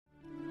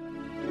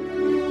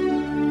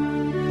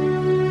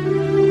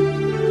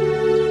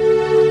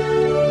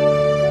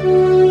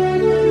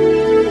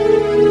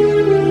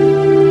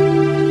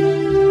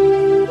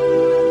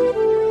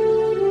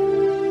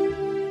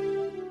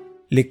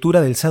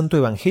Lectura del Santo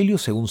Evangelio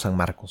según San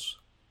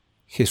Marcos.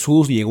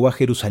 Jesús llegó a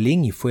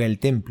Jerusalén y fue al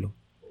templo,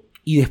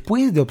 y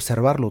después de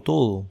observarlo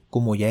todo,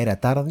 como ya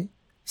era tarde,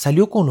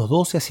 salió con los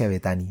 12 hacia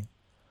Betania.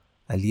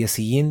 Al día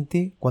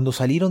siguiente, cuando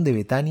salieron de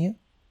Betania,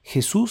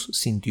 Jesús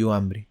sintió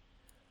hambre.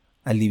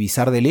 Al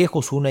divisar de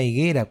lejos una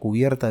higuera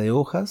cubierta de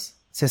hojas,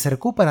 se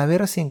acercó para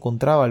ver si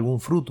encontraba algún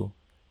fruto,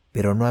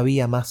 pero no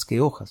había más que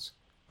hojas,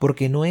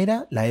 porque no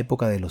era la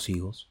época de los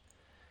higos.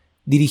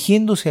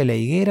 Dirigiéndose a la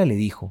higuera le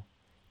dijo: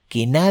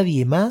 «Que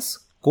nadie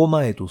más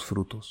coma de tus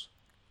frutos».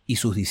 Y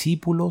sus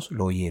discípulos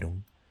lo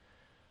oyeron.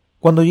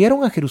 Cuando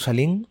llegaron a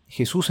Jerusalén,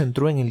 Jesús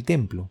entró en el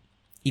templo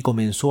y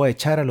comenzó a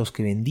echar a los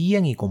que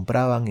vendían y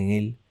compraban en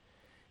él.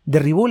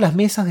 Derribó las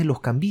mesas de los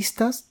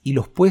cambistas y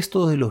los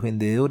puestos de los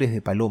vendedores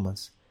de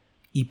palomas,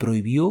 y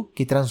prohibió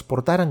que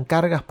transportaran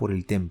cargas por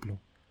el templo,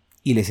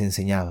 y les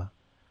enseñaba: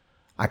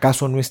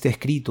 ¿acaso no está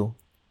escrito: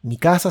 mi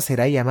casa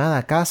será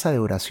llamada casa de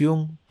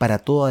oración para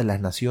todas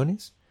las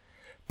naciones?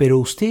 Pero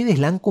ustedes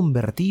la han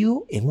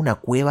convertido en una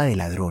cueva de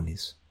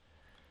ladrones.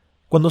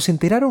 Cuando se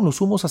enteraron los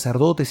sumos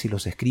sacerdotes y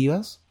los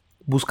escribas,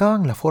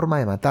 buscaban la forma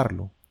de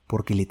matarlo,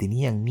 porque le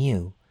tenían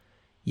miedo,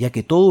 ya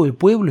que todo el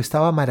pueblo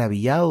estaba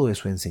maravillado de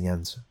su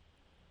enseñanza.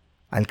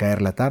 Al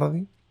caer la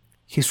tarde,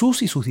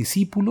 Jesús y sus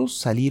discípulos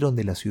salieron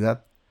de la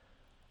ciudad.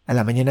 A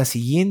la mañana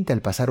siguiente,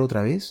 al pasar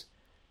otra vez,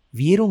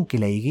 vieron que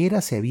la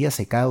higuera se había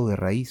secado de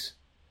raíz.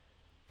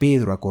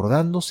 Pedro,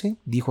 acordándose,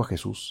 dijo a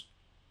Jesús: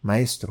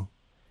 «Maestro,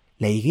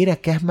 la higuera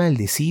que has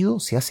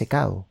maldecido se ha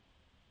secado».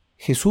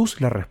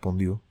 Jesús le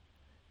respondió: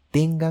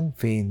 «Tengan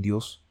fe en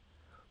Dios,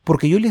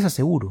 porque yo les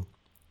aseguro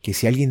que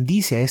si alguien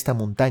dice a esta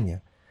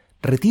montaña: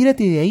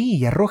 retírate de ahí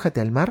y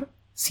arrójate al mar,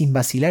 sin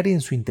vacilar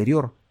en su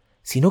interior,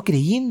 sino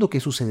creyendo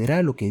que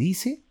sucederá lo que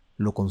dice,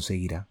 lo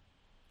conseguirá.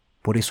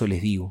 Por eso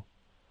les digo,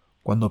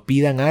 cuando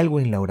pidan algo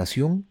en la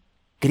oración,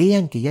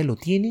 crean que ya lo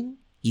tienen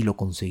y lo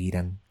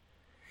conseguirán.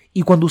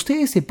 Y cuando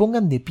ustedes se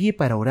pongan de pie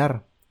para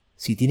orar,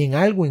 si tienen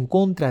algo en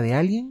contra de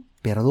alguien,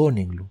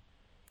 perdónenlo,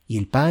 y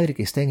el Padre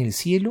que está en el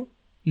cielo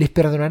les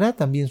perdonará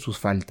también sus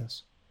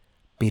faltas.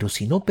 Pero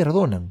si no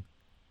perdonan,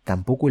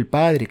 tampoco el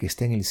Padre que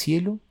está en el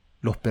cielo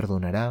los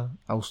perdonará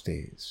a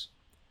ustedes».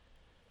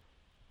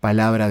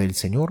 Palabra del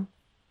Señor.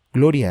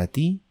 Gloria a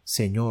ti,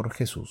 Señor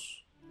Jesús.